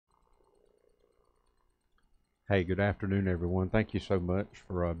Hey, good afternoon, everyone. Thank you so much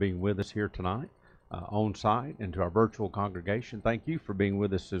for being with us here tonight on site, and to our virtual congregation, thank you for being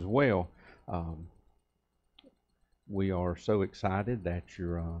with us as well. Um, we are so excited that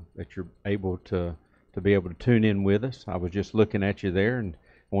you're able to be able to tune in with us. I was just looking at you there and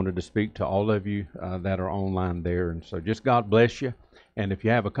wanted to speak to all of you that are online there, and so just God bless you. And if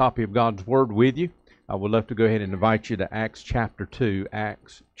you have a copy of God's Word with you, I would love to go ahead and invite you to Acts chapter 2.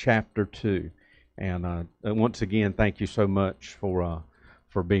 Acts chapter 2. And once again, thank you so much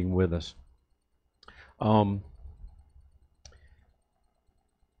for being with us. Um,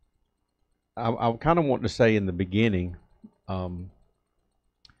 I kind of want to say in the beginning, um,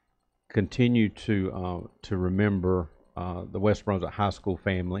 continue to remember the West Brunswick High School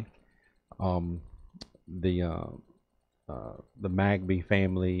family, um, the uh, the Magby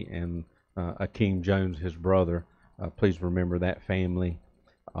family, and Akeem Jones, his brother. Please remember that family.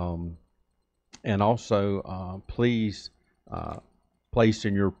 Um, and also, please uh, place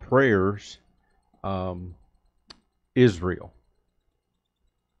in your prayers um, Israel.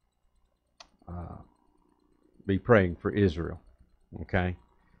 Uh, be praying for Israel, okay?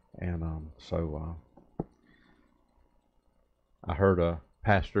 And I heard a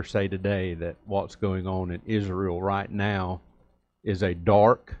pastor say today that what's going on in Israel right now is a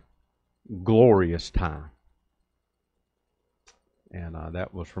dark, glorious time. And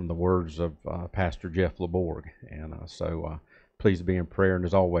that was from the words of Pastor Jeff LeBorg. And please be in prayer, and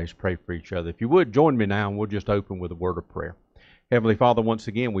as always, pray for each other. If you would, join me now, and we'll just open with a word of prayer. Heavenly Father, once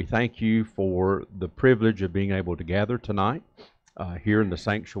again, we thank you for the privilege of being able to gather tonight here in the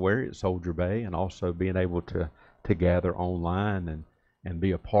sanctuary at Soldier Bay, and also being able to gather online and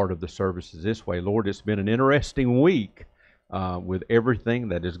be a part of the services this way. Lord, it's been an interesting week with everything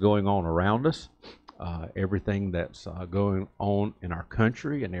that is going on around us. Everything that's going on in our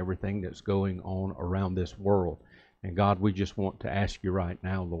country, and everything that's going on around this world. And God, we just want to ask you right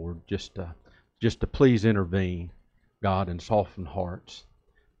now, Lord, just to please intervene, God, and soften hearts.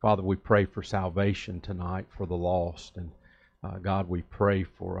 Father, we pray for salvation tonight for the lost. And God, we pray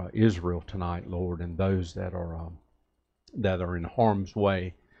for Israel tonight, Lord, and those that are in harm's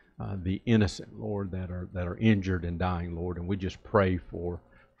way, the innocent, Lord, that are injured and dying, Lord. And we just pray for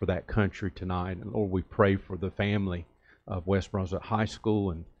that country tonight. And Lord, we pray for the family of West Brunswick High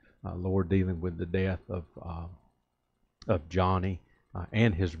School, and Lord, dealing with the death of Johnny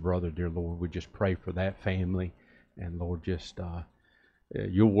and his brother, dear Lord. We just pray for that family. And Lord, just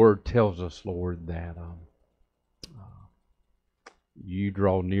your word tells us, Lord, that you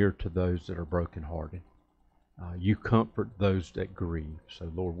draw near to those that are brokenhearted. You comfort those that grieve.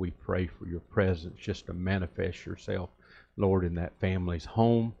 So Lord, we pray for your presence just to manifest yourself, Lord, in that family's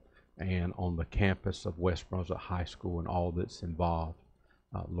home and on the campus of West Brunswick High School and all that's involved,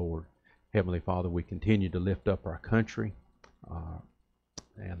 Lord. Heavenly Father, we continue to lift up our country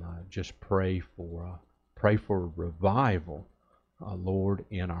and just pray for revival, Lord,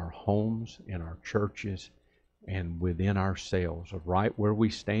 in our homes, in our churches, and within ourselves, of right where we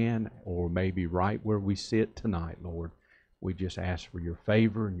stand, or maybe right where we sit tonight, Lord. We just ask for your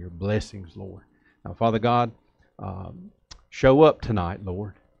favor and your blessings, Lord. Now, Father God, show up tonight,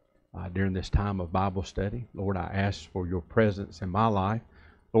 Lord, during this time of Bible study. Lord, I ask for your presence in my life.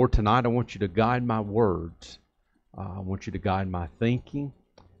 Lord, tonight I want you to guide my words. I want you to guide my thinking,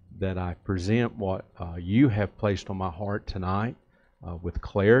 that I present what you have placed on my heart tonight with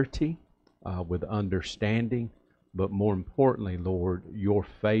clarity, with understanding, but more importantly, Lord, your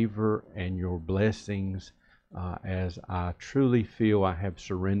favor and your blessings as I truly feel I have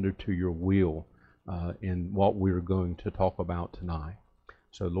surrendered to your will in what we're going to talk about tonight.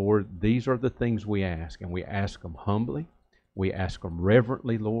 So, Lord, these are the things we ask, and we ask them humbly, we ask them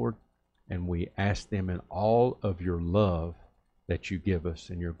reverently, Lord, and we ask them in all of your love that you give us,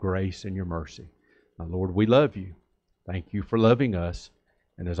 and your grace and your mercy. Now, Lord, we love you. Thank you for loving us.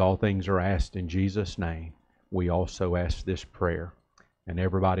 And as all things are asked in Jesus' name, we also ask this prayer. And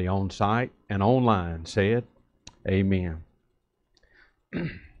everybody on site and online said, Amen.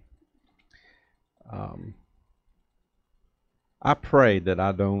 I pray that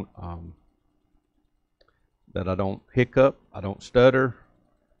I don't hiccup, I don't stutter,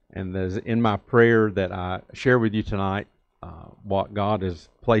 and there's in my prayer that I share with you tonight what God has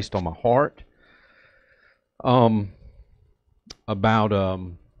placed on my heart about.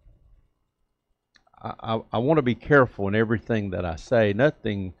 I want to be careful in everything that I say.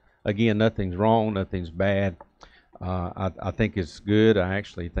 Nothing's wrong, nothing's bad. I think it's good. I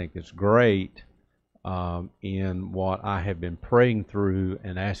actually think it's great in what I have been praying through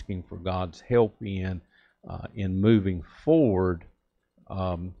and asking for God's help in moving forward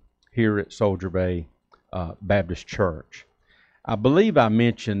here at Soldier Bay Baptist Church. I believe I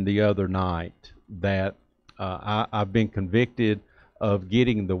mentioned the other night that I've been convicted of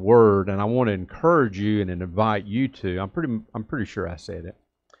getting the word, and I want to encourage you and invite you to. I'm pretty sure I said it.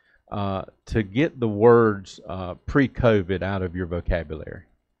 To get the words pre-COVID out of your vocabulary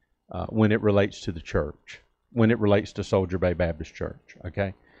when it relates to the church, when it relates to Soldier Bay Baptist Church.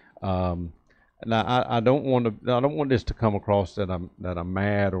 Okay. Now I don't want this to come across that I'm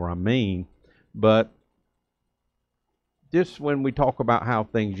mad or I'm mean, but just when we talk about how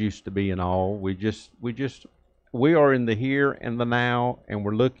things used to be and all, we are in the here and the now, and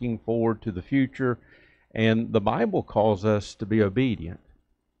we're looking forward to the future. And the Bible calls us to be obedient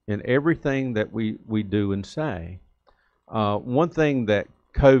in everything that we do and say. One thing that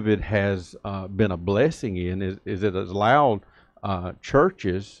COVID has been a blessing in is it has allowed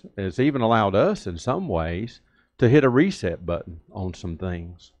churches, it's even allowed us in some ways, to hit a reset button on some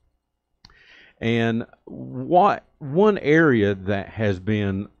things. And one area that has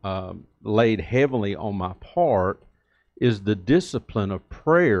been laid heavily on my part is the discipline of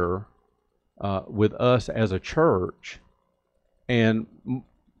prayer with us as a church. And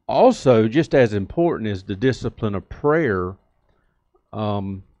also, just as important is the discipline of prayer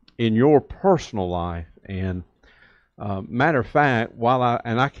in your personal life. And matter of fact,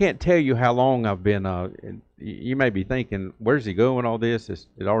 I can't tell you how long I've been, you may be thinking, where's he going all this?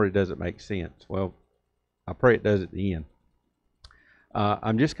 It already doesn't make sense. Well, I pray it does at the end.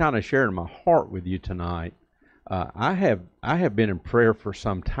 I'm just kind of sharing my heart with you tonight. I have been in prayer for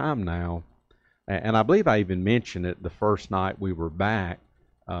some time now, and I believe I even mentioned it the first night we were back.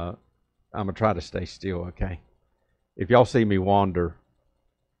 I'm going to try to stay still, okay? If y'all see me wander,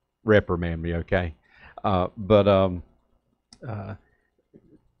 reprimand me, okay? Y'all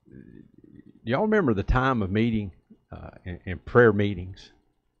remember the time of meeting and prayer meetings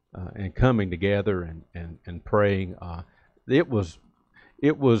and coming together and praying? It was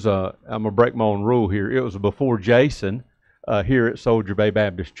I'm going to break my own rule here. It was before Jason here at Soldier Bay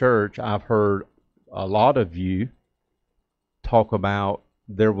Baptist Church. I've heard a lot of you talk about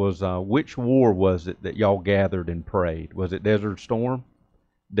there was, which war was it that y'all gathered and prayed? Was it Desert Storm?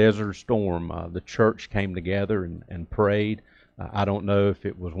 Desert Storm. The church came together and prayed. I don't know if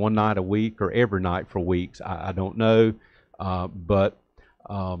it was one night a week or every night for weeks. I don't know, but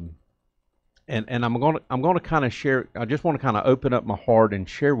I'm going to kind of share. I just want to kind of open up my heart and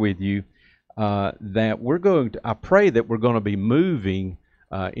share with you that we're going to. I pray that we're going to be moving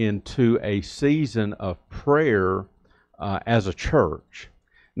into a season of prayer as a church.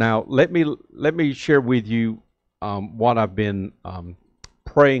 Now, let me share with you what I've been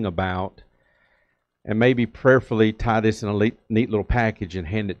praying about, and maybe prayerfully tie this in a neat little package and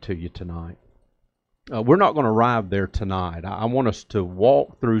hand it to you tonight. We're not going to arrive there tonight. I want us to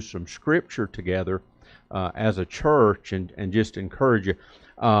walk through some scripture together as a church and just encourage you.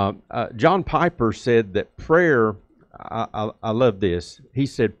 John Piper said that prayer, I love this. He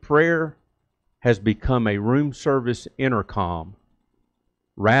said, prayer has become a room service intercom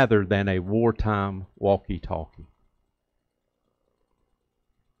rather than a wartime walkie-talkie.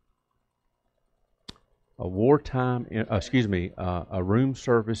 A room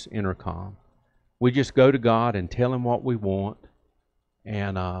service intercom. We just go to God and tell Him what we want,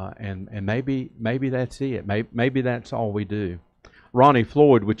 and maybe that's it. Maybe that's all we do. Ronnie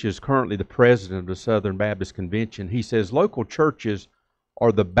Floyd, which is currently the president of the Southern Baptist Convention, he says local churches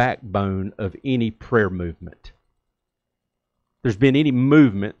are the backbone of any prayer movement. There's been any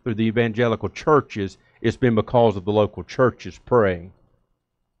movement through the evangelical churches, it's been because of the local churches praying.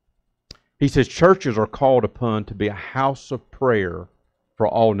 He says churches are called upon to be a house of prayer for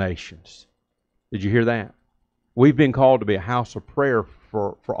all nations. Did you hear that? We've been called to be a house of prayer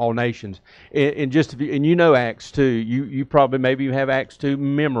for all nations. And you know Acts 2. You probably maybe have Acts 2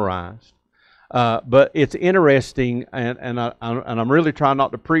 memorized. But it's interesting, and I'm really trying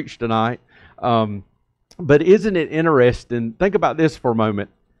not to preach tonight. But isn't it interesting? Think about this for a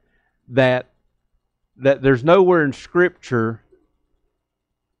moment. That there's nowhere in Scripture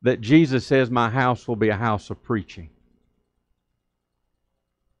that Jesus says, my house will be a house of preaching.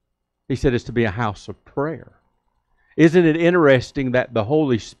 He said it's to be a house of prayer. Isn't it interesting that the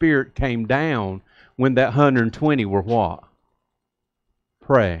Holy Spirit came down when that 120 were what?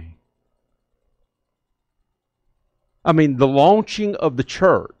 Praying. I mean, the launching of the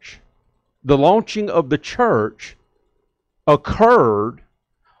church occurred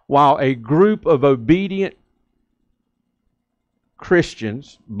while a group of obedient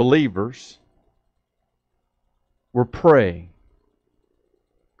Christians, believers, were praying.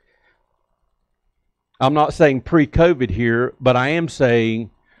 I'm not saying pre-COVID here, but I am saying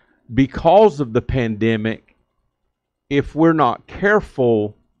because of the pandemic, if we're not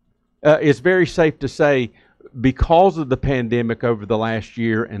careful, it's very safe to say, because of the pandemic over the last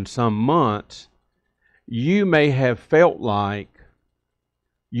year and some months, you may have felt like,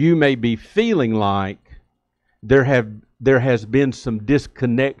 you may be feeling like there has been some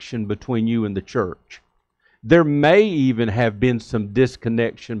disconnection between you and the church. There may even have been some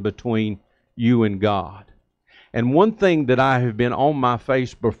disconnection between you and God. And one thing that I have been on my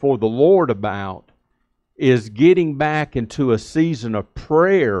face before the Lord about is getting back into a season of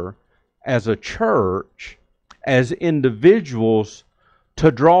prayer as a church, as individuals,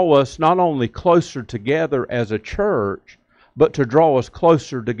 to draw us not only closer together as a church, but to draw us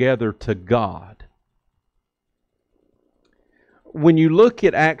closer together to God. When you look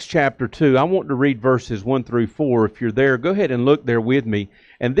at Acts chapter 2, I want to read verses 1 through 4. If you're there, go ahead and look there with me.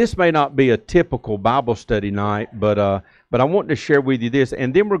 And this may not be a typical Bible study night, but I want to share with you this,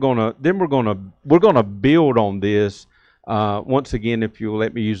 and then we're gonna build on this once again, if you'll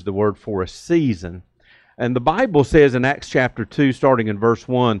let me use the word, for a season. And the Bible says in Acts chapter 2, starting in verse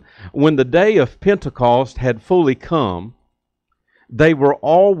 1, when the day of Pentecost had fully come, they were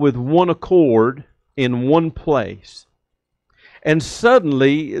all with one accord in one place. And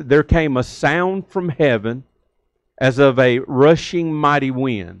suddenly there came a sound from heaven as of a rushing mighty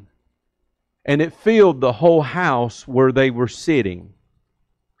wind, and it filled the whole house where they were sitting.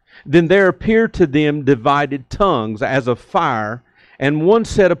 Then there appeared to them divided tongues as of fire, and one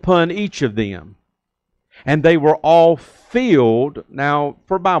sat upon each of them. And they were all filled. Now,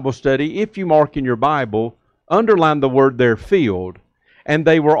 for Bible study, if you mark in your Bible, underline the word there, filled. And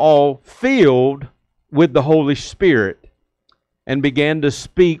they were all filled with the Holy Spirit, and began to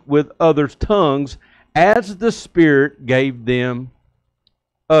speak with other tongues as the Spirit gave them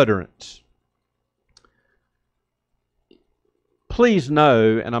utterance. Please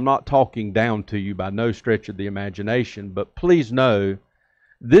know, and I'm not talking down to you by no stretch of the imagination, but please know,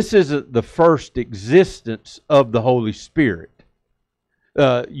 this isn't the first existence of the Holy Spirit.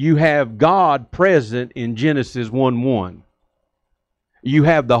 You have God present in Genesis 1:1. You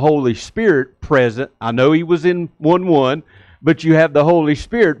have the Holy Spirit present. I know He was in 1:1, but you have the Holy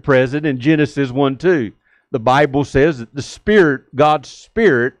Spirit present in Genesis 1:2. The Bible says that the Spirit, God's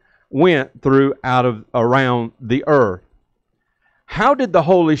Spirit, went through around the earth. How did the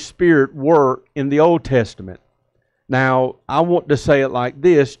Holy Spirit work in the Old Testament? Now, I want to say it like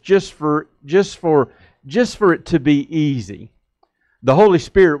this, just for it to be easy. The Holy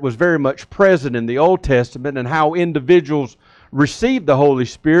Spirit was very much present in the Old Testament, and how individuals received the Holy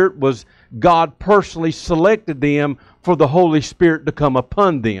Spirit was God personally selected them for the Holy Spirit to come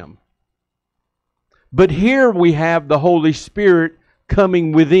upon them. But here we have the Holy Spirit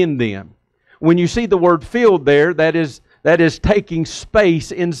coming within them. When you see the word filled there, that is taking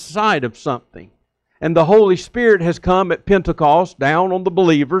space inside of something. And the Holy Spirit has come at Pentecost down on the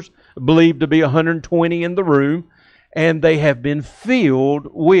believers, believed to be 120 in the room, and they have been filled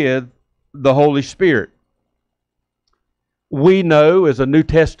with the Holy Spirit. We know as the New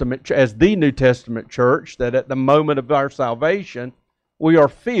Testament church, that at the moment of our salvation, we are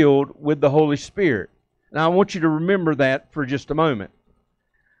filled with the Holy Spirit. Now I want you to remember that for just a moment.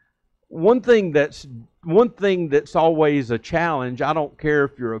 One thing that's always a challenge, I don't care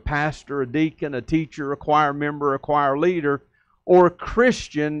if you're a pastor, a deacon, a teacher, a choir member, a choir leader, or a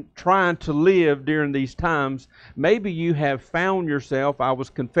Christian trying to live during these times. Maybe you have found yourself, I was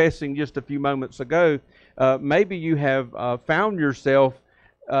confessing just a few moments ago, maybe you have found yourself,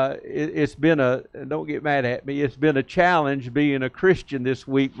 it's been don't get mad at me, it's been a challenge being a Christian this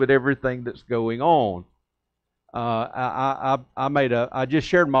week with everything that's going on. I just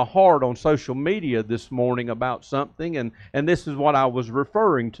shared my heart on social media this morning about something, and this is what I was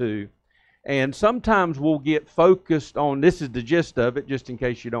referring to. And sometimes we'll get focused on, this is the gist of it, just in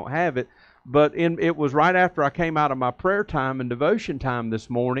case you don't have it, but it was right after I came out of my prayer time and devotion time this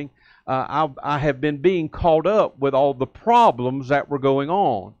morning. I have been being caught up with all the problems that were going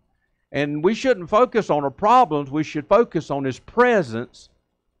on. And we shouldn't focus on our problems, we should focus on His presence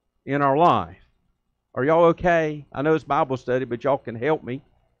in our life. Are y'all okay? I know it's Bible study, but y'all can help me.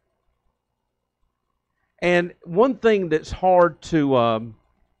 And one thing that's hard to,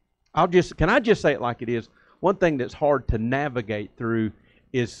 can I just say it like it is? One thing that's hard to navigate through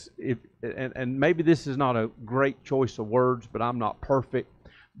is, and maybe this is not a great choice of words, but I'm not perfect,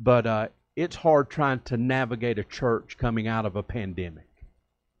 but it's hard trying to navigate a church coming out of a pandemic.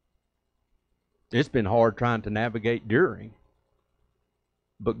 It's been hard trying to navigate during.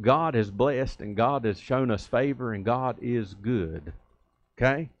 But God has blessed, and God has shown us favor, and God is good.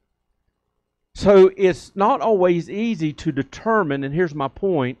 Okay? So it's not always easy to determine, and here's my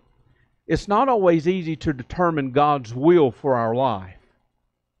point, It's not always easy to determine God's will for our life.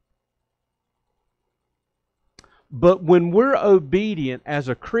 But when we're obedient as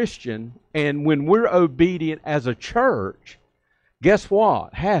a Christian and when we're obedient as a church, guess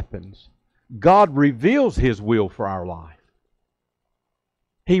what happens? God reveals His will for our life.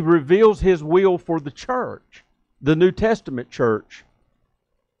 He reveals His will for the church, the New Testament church.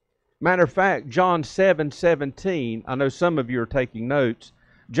 Matter of fact, John 7:17, I know some of you are taking notes.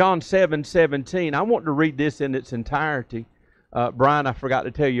 John 7:17, I want to read this in its entirety. Brian, I forgot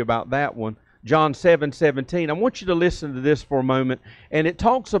to tell you about that one. John 7:17. I want you to listen to this for a moment. And it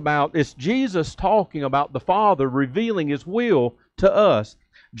talks about, it's Jesus talking about the Father revealing His will to us.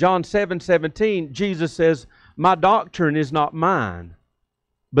 John 7:17, Jesus says, "My doctrine is not mine,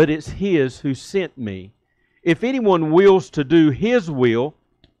 but it's His who sent me. If anyone wills to do His will,"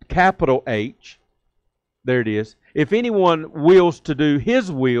 capital H, there it is. "If anyone wills to do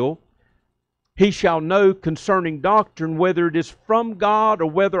His will, he shall know concerning doctrine whether it is from God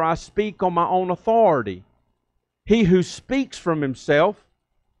or whether I speak on my own authority. He who speaks from himself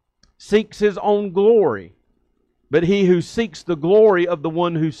seeks his own glory, but he who seeks the glory of the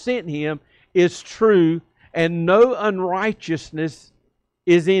one who sent him is true, and no unrighteousness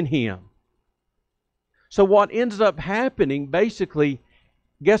is in him." So what ends up happening, basically,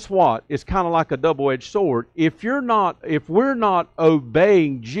 guess what? It's kind of like a double-edged sword. If we're not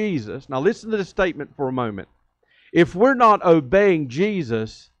obeying Jesus, now listen to this statement for a moment. If we're not obeying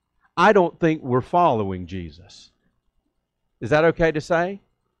Jesus, I don't think we're following Jesus. Is that okay to say?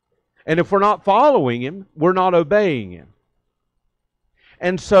 And if we're not following Him, we're not obeying Him.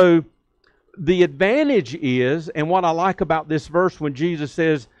 And so the advantage is, and what I like about this verse when Jesus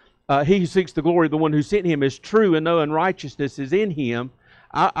says, "He who seeks the glory of the one who sent him is true, and no unrighteousness is in him."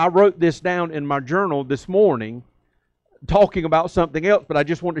 I wrote this down in my journal this morning, talking about something else, but I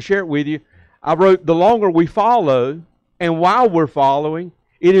just want to share it with you. I wrote, the longer we follow, and while we're following,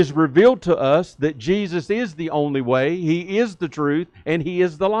 it is revealed to us that Jesus is the only way, He is the truth, and He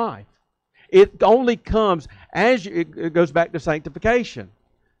is the life. It only comes as it goes back to sanctification.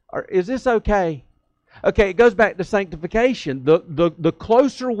 Is this okay? Okay, it goes back to sanctification. The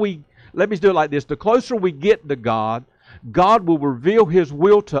closer we, let me do it like this, the closer we get to God, God will reveal His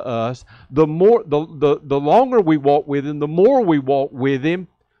will to us. The longer we walk with Him, the more we walk with Him,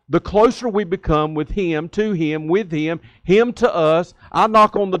 the closer we become with Him, to Him, with Him, Him to us. I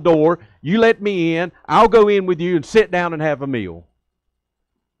knock on the door, you let me in, I'll go in with you and sit down and have a meal.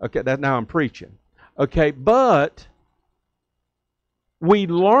 Okay, now I'm preaching. Okay, but we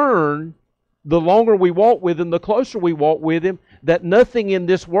learn, the longer we walk with Him, the closer we walk with Him, that nothing in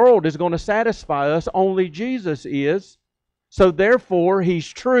this world is going to satisfy us, only Jesus is. So therefore, He's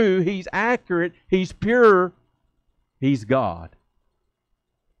true, He's accurate, He's pure, He's God.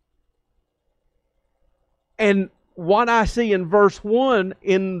 And what I see in verse 1,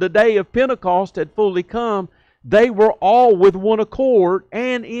 in the day of Pentecost had fully come, they were all with one accord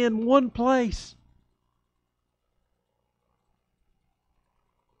and in one place.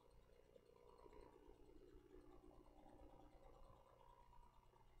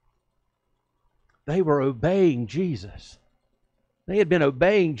 They were obeying Jesus. They had been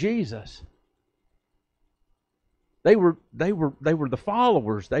obeying Jesus. They were the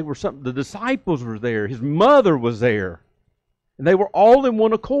followers. They were the disciples were there. His mother was there. And they were all in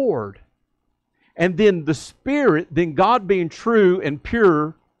one accord. And then the Spirit, then God being true and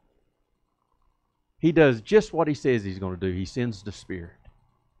pure, He does just what He says He's going to do. He sends the Spirit.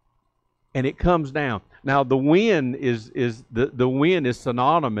 And it comes down. Now the wind is the wind is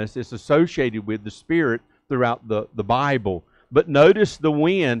synonymous. It's associated with the Spirit throughout the Bible. But notice the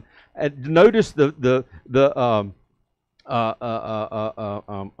wind. Notice J. Vernon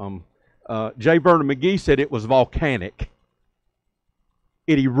McGee said it was volcanic.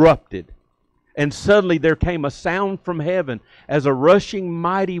 It erupted. And suddenly there came a sound from heaven as a rushing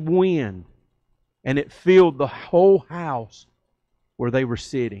mighty wind. And it filled the whole house where they were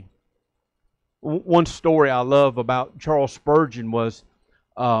sitting. One story I love about Charles Spurgeon was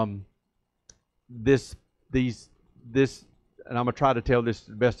this, and I'm going to try to tell this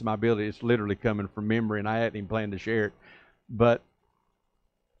to the best of my ability. It's literally coming from memory, and I hadn't even planned to share it. But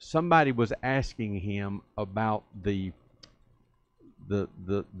somebody was asking him about the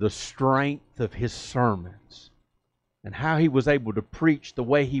strength of his sermons and how he was able to preach the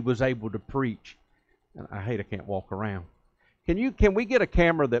way he was able to preach. And I can't walk around. Can we get a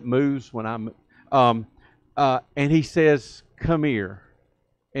camera that moves when I'm and he says, "Come here."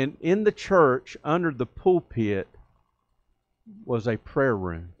 And in the church, under the pulpit, was a prayer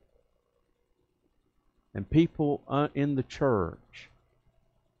room. And people in the church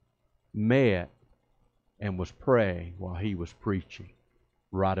met and was praying while he was preaching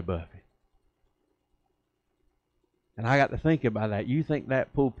right above him. And I got to think about that. You think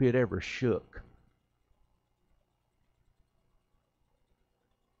that pulpit ever shook?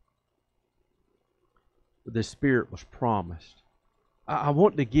 The Spirit was promised. I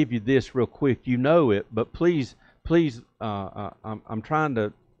want to give you this real quick. You know it, but please, I'm trying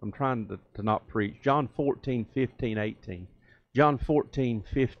to not preach. John 14:15-18. John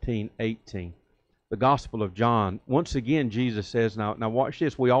 14:15-18. The Gospel of John. Once again, Jesus says, now watch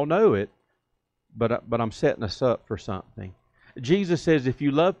this. We all know it, but I'm setting us up for something. Jesus says, if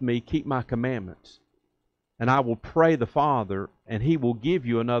you love me, keep my commandments. And I will pray the Father, and he will give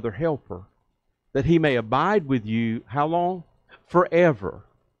you another helper, that he may abide with you, how long? Forever.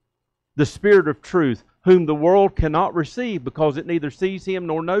 The Spirit of truth, whom the world cannot receive, because it neither sees him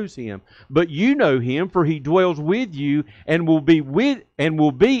nor knows him. But you know him, for he dwells with you and will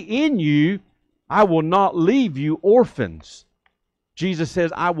be in you. I will not leave you orphans. Jesus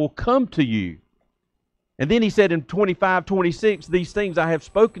says, I will come to you. And then he said in 25:26, these things I have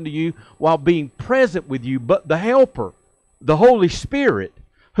spoken to you while being present with you. But the Helper, the Holy Spirit,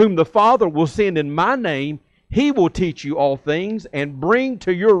 whom the Father will send in my name, he will teach you all things and bring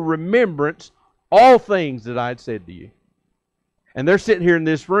to your remembrance all things that I had said to you. And they're sitting here in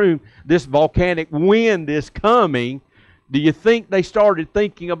this room, this volcanic wind is coming. Do you think they started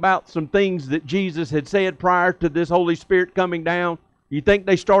thinking about some things that Jesus had said prior to this Holy Spirit coming down? You think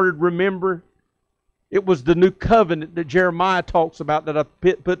they started remembering? It was the new covenant that Jeremiah talks about that I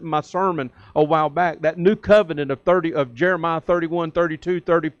put in my sermon a while back. That new covenant of Jeremiah 31, 32,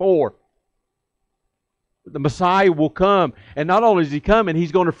 34. The Messiah will come. And not only is he coming,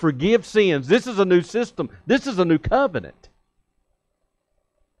 he's going to forgive sins. This is a new system. This is a new covenant.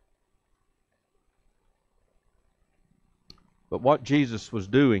 But what Jesus was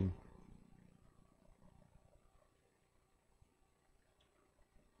doing,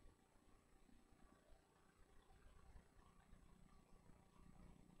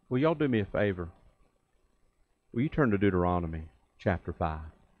 will y'all do me a favor? Will you turn to Deuteronomy chapter 5?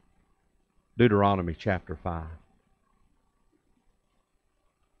 Deuteronomy chapter 5.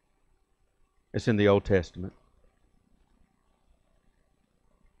 It's in the Old Testament.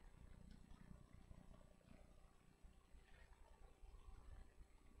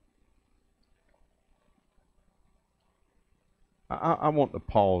 I want to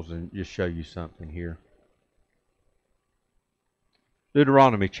pause and just show you something here.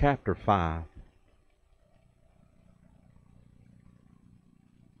 Deuteronomy chapter 5.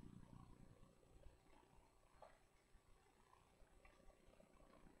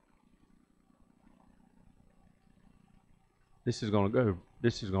 This is going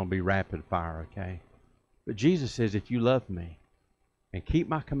to be rapid fire, okay? But Jesus says, if you love me and keep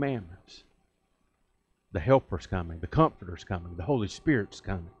my commandments, the Helper's coming, the Comforter's coming, the Holy Spirit's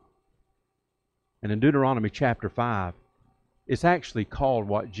coming. And in Deuteronomy chapter 5, it's actually called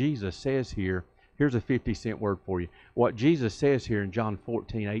what Jesus says here. Here's a 50-cent word for you. What Jesus says here in John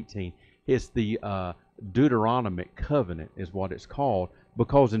 14:18, it's the Deuteronomic covenant is what it's called.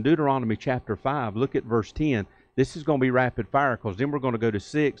 Because in Deuteronomy chapter 5, look at verse 10. This is going to be rapid fire because then we're going to go to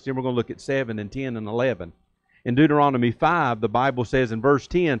 6, then we're going to look at 7 and 10 and 11. In Deuteronomy 5, the Bible says in verse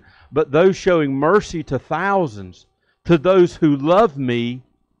 10, but those showing mercy to thousands, to those who love me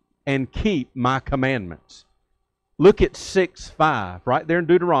and keep my commandments. Look at 6:5, right there in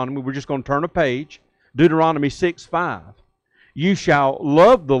Deuteronomy. We're just going to turn a page. Deuteronomy 6:5. You shall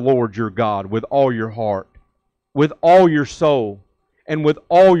love the Lord your God with all your heart, with all your soul, and with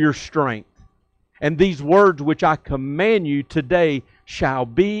all your strength. And these words which I command you today shall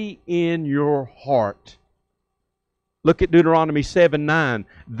be in your heart. Look at Deuteronomy 7:9.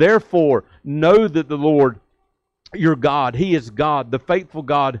 Therefore, know that the Lord your God, He is God, the faithful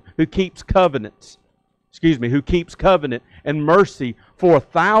God who keeps covenants. Who keeps covenant and mercy for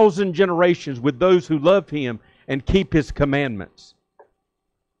 1,000 generations with those who love Him and keep His commandments.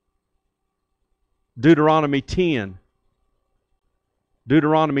 Deuteronomy 10.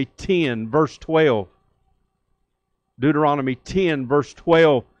 Deuteronomy 10, verse 12. Deuteronomy 10, verse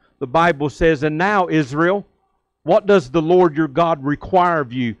 12. The Bible says, and now, Israel, what does the Lord your God require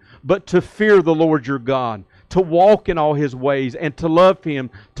of you but to fear the Lord your God, to walk in all His ways, and to love Him,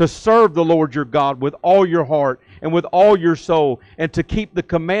 to serve the Lord your God with all your heart and with all your soul, and to keep the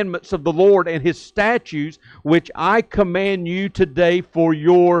commandments of the Lord and His statutes, which I command you today for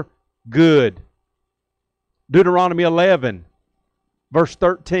your good. Deuteronomy 11, verse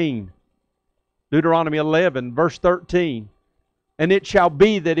 13. Deuteronomy 11, verse 13. And it shall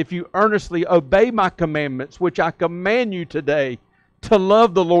be that if you earnestly obey my commandments, which I command you today, to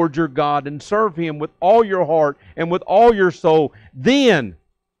love the Lord your God and serve Him with all your heart and with all your soul, then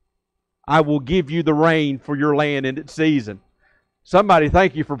I will give you the rain for your land in its season. Somebody,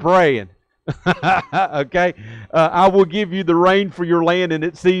 thank you for praying. Okay? I will give you the rain for your land in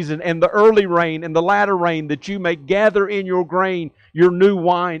its season, and the early rain and the latter rain, that you may gather in your grain, your new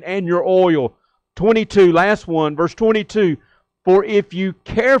wine, and your oil. 22, last one, verse 22. For if you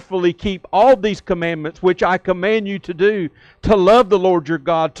carefully keep all these commandments which I command you to do, to love the Lord your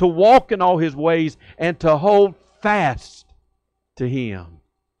God, to walk in all His ways, and to hold fast to Him.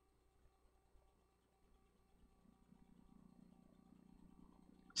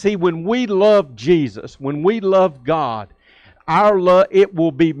 See, when we love Jesus, when we love God, our love, it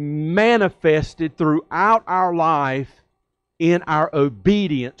will be manifested throughout our life in our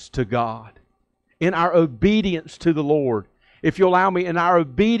obedience to God, in our obedience to the Lord. If you allow me, in our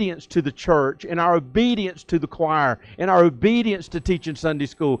obedience to the church, in our obedience to the choir, in our obedience to teaching Sunday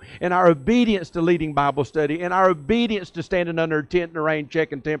school, in our obedience to leading Bible study, in our obedience to standing under a tent in the rain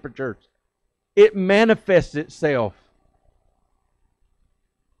checking temperatures, it manifests itself.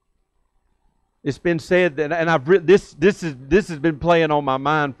 It's been said that, and I've written this has been playing on my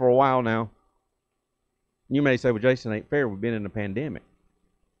mind for a while now. You may say, "Well, Jason, ain't fair. We've been in a pandemic."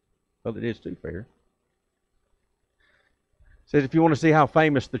 Well, it is too fair. It says, if you want to see how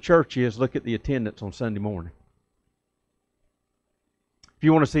famous the church is, look at the attendance on Sunday morning. If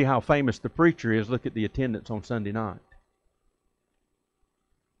you want to see how famous the preacher is, look at the attendance on Sunday night.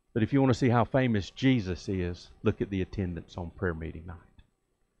 But if you want to see how famous Jesus is, look at the attendance on prayer meeting night.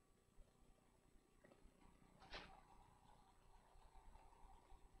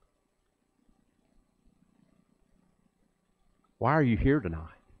 Why are you here tonight?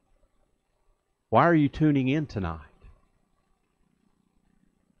 Why are you tuning in tonight?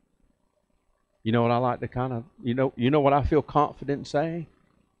 You know what I like to kind of, you know what I feel confident in saying?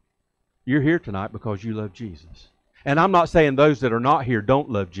 You're here tonight because you love Jesus. And I'm not saying those that are not here don't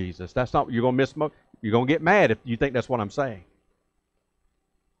love Jesus. That's not, you're going to miss, you're going to get mad if you think that's what I'm saying.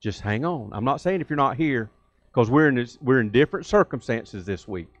 Just hang on. I'm not saying if you're not here, because we're in different circumstances this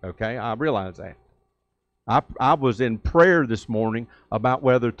week, okay? I realize that. I was in prayer this morning about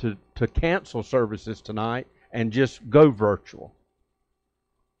whether to cancel services tonight and just go virtual.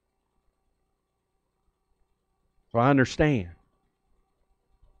 So I understand.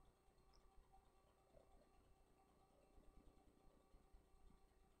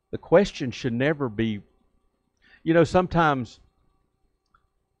 The question should never be, sometimes,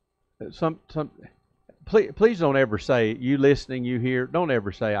 please don't ever say, you listening, you hear, don't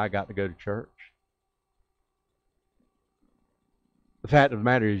ever say, I got to go to church. The fact of the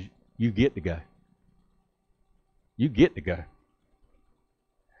matter is, you get to go. You get to go.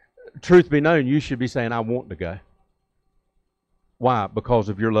 Truth be known, you should be saying, I want to go. Why? Because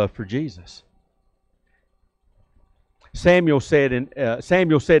of your love for Jesus. Samuel said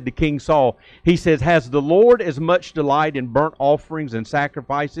to King Saul, he says, has the Lord as much delight in burnt offerings and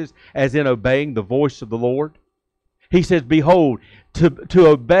sacrifices as in obeying the voice of the Lord? He says, behold, to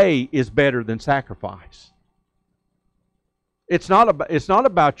obey is better than sacrifice. It's not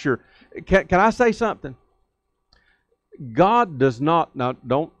about your. Can I say something? God does not. Now,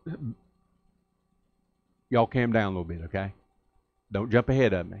 don't. Y'all calm down a little bit, okay? Don't jump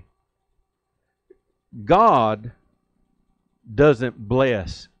ahead of me. God doesn't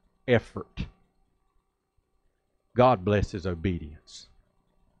bless effort. God blesses obedience.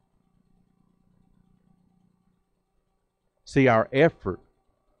 See, our effort,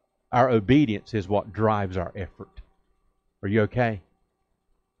 our obedience is what drives our effort. Are you okay?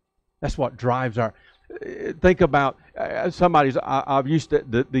 That's what drives our... Think about I've used to,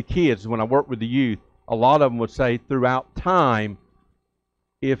 the kids, when I work with the youth, a lot of them would say throughout time,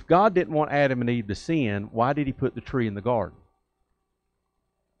 if God didn't want Adam and Eve to sin, why did He put the tree in the garden?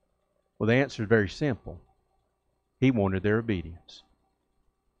 Well, the answer is very simple. He wanted their obedience.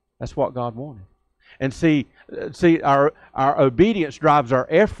 That's what God wanted. And see, our obedience drives our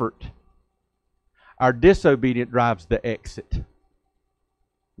effort. Our disobedience drives the exit.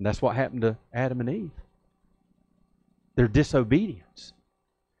 And that's what happened to Adam and Eve. Their disobedience.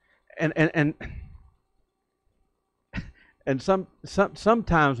 And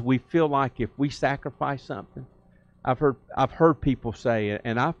sometimes we feel like if we sacrifice something, I've heard people say it,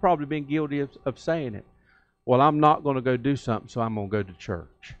 and I've probably been guilty of saying it. Well, I'm not going to go do something, so I'm going to go to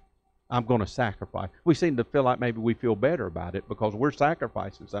church. I'm going to sacrifice. We seem to feel like maybe we feel better about it because we're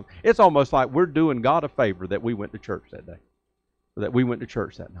sacrificing something. It's almost like we're doing God a favor that we went to church that day, that we went to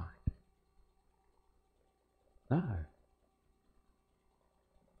church that night. No.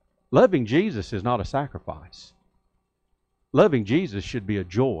 Loving Jesus is not a sacrifice. Loving Jesus should be a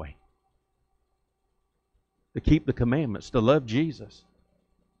joy. To keep the commandments, to love Jesus.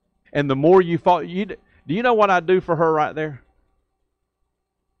 And the more you follow, do you know what I do for her right there?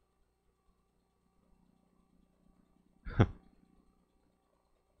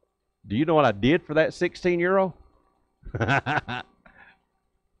 Do you know what I did for that 16-year-old?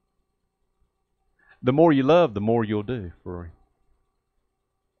 The more you love, the more you'll do for him.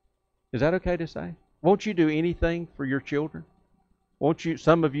 Is that okay to say? Won't you do anything for your children? Won't you?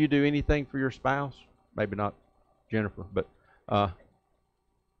 Some of you do anything for your spouse? Maybe not Jennifer, but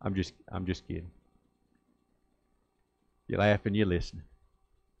I'm just kidding. You laugh and you listen.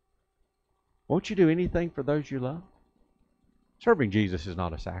 Won't you do anything for those you love? Serving Jesus is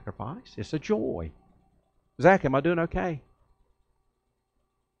not a sacrifice; it's a joy. Zach, am I doing okay?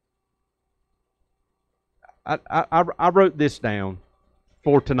 I wrote this down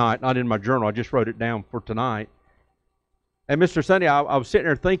for tonight, not in my journal. I just wrote it down for tonight. And Mr. Sunday, I was sitting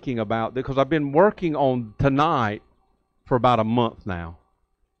there thinking about, because I've been working on tonight for about a month now.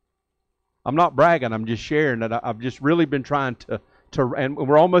 I'm not bragging, I'm just sharing that I've just really been trying to and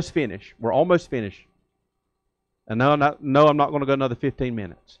we're almost finished. We're almost finished. And no, I'm not going to go another 15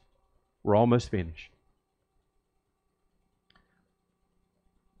 minutes. We're almost finished.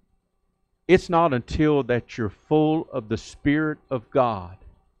 It's not until that you're full of the Spirit of God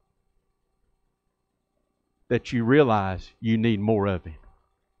that you realize you need more of Him.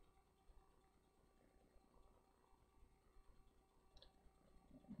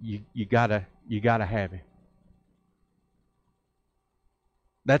 You gotta have Him.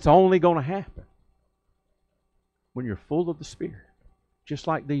 That's only going to happen when you're full of the Spirit. Just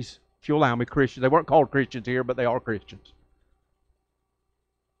like these, if you allow me, Christians. They weren't called Christians here, but they are Christians.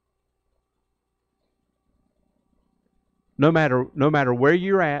 No matter where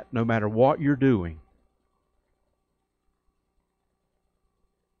you're at, no matter what you're doing,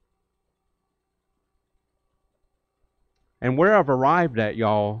 and where I've arrived at,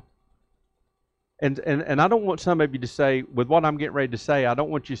 y'all, and I don't want some of you to say, with what I'm getting ready to say, I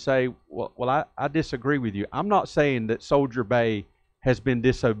don't want you to say, well, I disagree with you. I'm not saying that Soldier Bay has been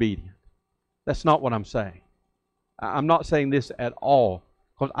disobedient. That's not what I'm saying. I'm not saying this at all,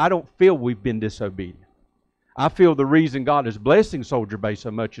 because I don't feel we've been disobedient. I feel the reason God is blessing Soldier Bay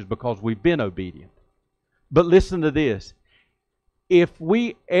so much is because we've been obedient. But listen to this. If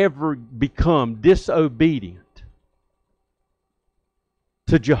we ever become disobedient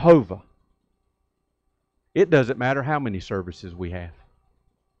to Jehovah, it doesn't matter how many services we have.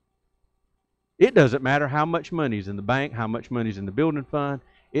 It doesn't matter how much money's in the bank, how much money's in the building fund.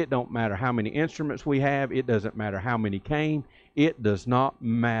 It don't matter how many instruments we have. It doesn't matter how many came. It does not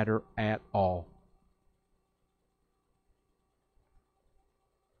matter at all.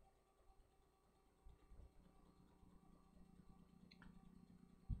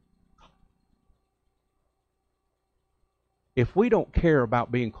 If we don't care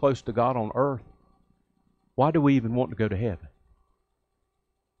about being close to God on earth, why do we even want to go to heaven?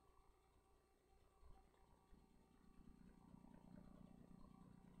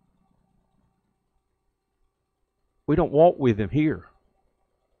 We don't walk with Him here.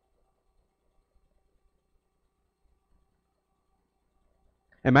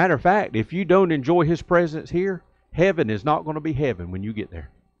 As a matter of fact, if you don't enjoy His presence here, heaven is not going to be heaven when you get there.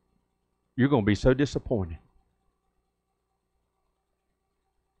 You're going to be so disappointed.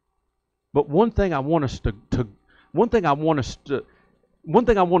 But one thing I want us to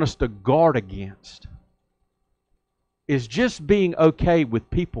guard against is just being okay with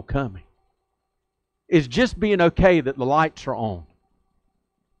people coming. Is just being okay that the lights are on.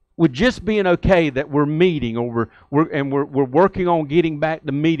 With just being okay that we're meeting, or we're working on getting back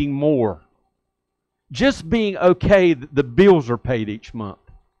to meeting more. Just being okay that the bills are paid each month.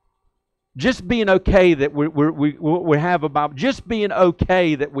 Just being okay that we have a Bible. Just being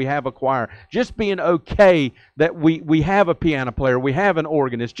okay that we have a choir. Just being okay that we have a piano player. We have an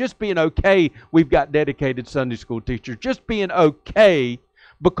organist. Just being okay we've got dedicated Sunday school teachers. Just being okay,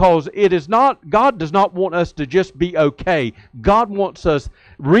 because it is not, God does not want us to just be okay. God wants us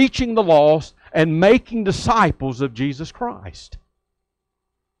reaching the lost and making disciples of Jesus Christ.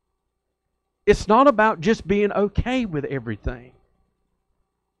 It's not about just being okay with everything.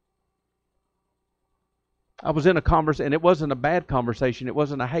 I was in a conversation, and it wasn't a bad conversation. It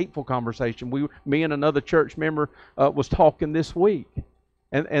wasn't a hateful conversation. Me and another church member was talking this week,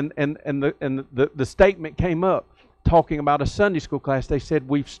 and the statement came up talking about a Sunday school class. They said,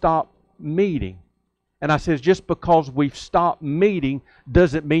 we've stopped meeting. And I said, just because we've stopped meeting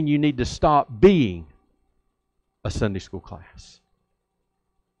doesn't mean you need to stop being a Sunday school class.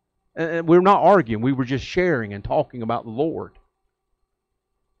 And we're not arguing. We were just sharing and talking about the Lord.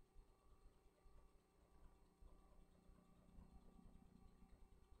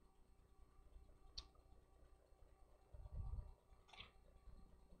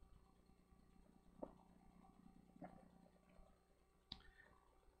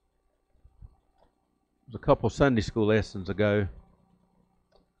 It was a couple Sunday school lessons ago.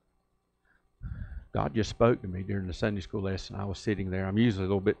 God just spoke to me during the Sunday school lesson. I was sitting there. I'm usually a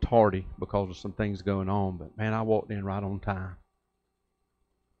little bit tardy because of some things going on, but man, I walked in right on time.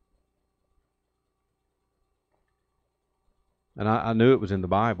 And I knew it was in the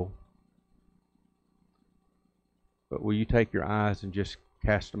Bible. But will you take your eyes and just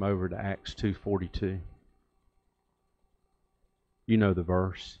cast them over to Acts 2:42? You know the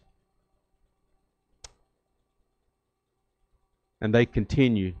verse. And they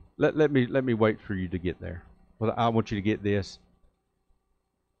continued. Let me wait for you to get there. Well, I want you to get this.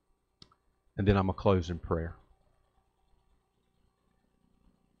 And then I'm going to close in prayer.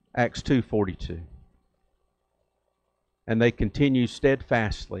 Acts 2:42. And they continue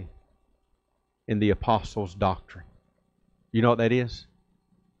steadfastly in the apostles' doctrine. You know what that is?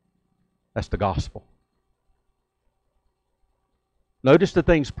 That's the gospel. Notice the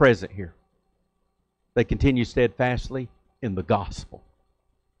things present here. They continue steadfastly in the gospel,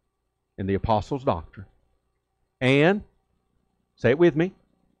 in the apostles' doctrine. And, say it with me,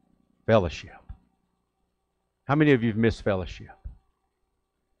 fellowship. How many of you have missed fellowship?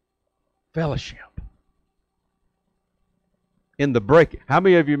 Fellowship. In the breaking. How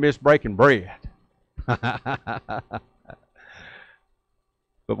many of you miss breaking bread? But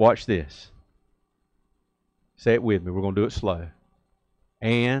watch this. Say it with me. We're going to do it slow.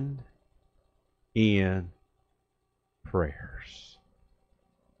 And in prayers.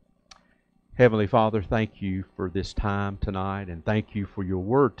 Heavenly Father, thank you for this time tonight, and thank you for your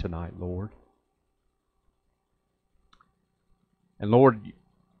word tonight, Lord. And Lord,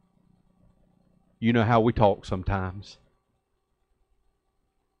 you know how we talk sometimes.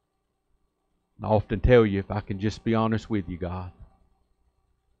 I often tell you, if I can just be honest with you, God,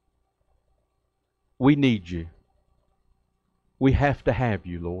 we need you. We have to have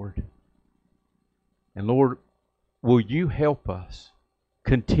you, Lord. And Lord, will you help us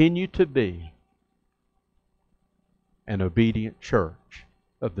continue to be an obedient church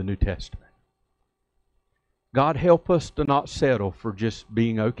of the New Testament? God, help us to not settle for just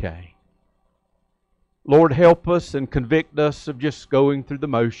being okay. Lord, help us and convict us of just going through the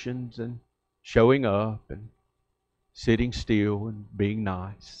motions and showing up and sitting still and being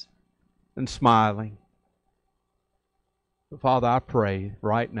nice and smiling. But Father, I pray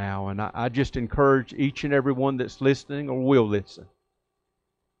right now, and I just encourage each and every one that's listening or will listen,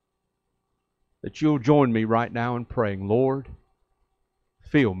 that you'll join me right now in praying, Lord,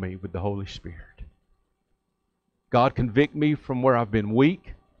 fill me with the Holy Spirit. God, convict me from where I've been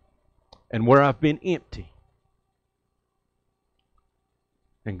weak and where I've been empty.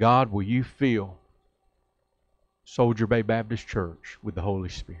 And God, will you fill Soldier Bay Baptist Church with the Holy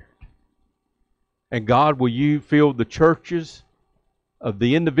Spirit? And God, will you fill the churches of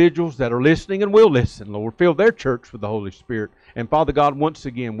the individuals that are listening and will listen, Lord. Fill their church with the Holy Spirit. And Father God, once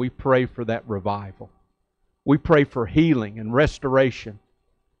again, we pray for that revival. We pray for healing and restoration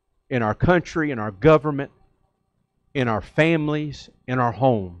in our country, in our government, in our families, in our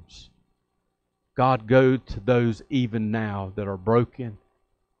homes. God, go to those even now that are broken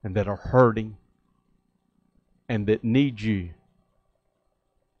and that are hurting and that need you.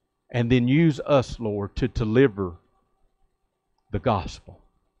 And then use us, Lord, to deliver the gospel.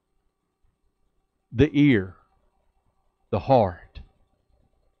 The ear, the heart,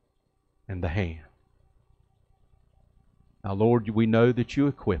 and the hand. Now, Lord, we know that you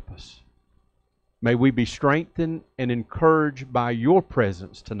equip us. May we be strengthened and encouraged by your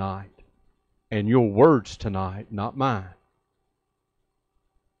presence tonight and your words tonight, not mine.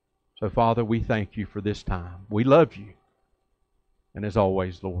 So, Father, we thank you for this time. We love you. And as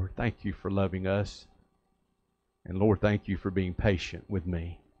always, Lord, thank you for loving us. And Lord, thank you for being patient with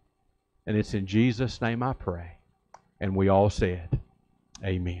me. And it's in Jesus' name I pray. And we all said,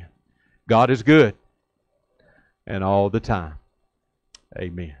 amen. God is good. And all the time.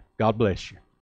 Amen. God bless you.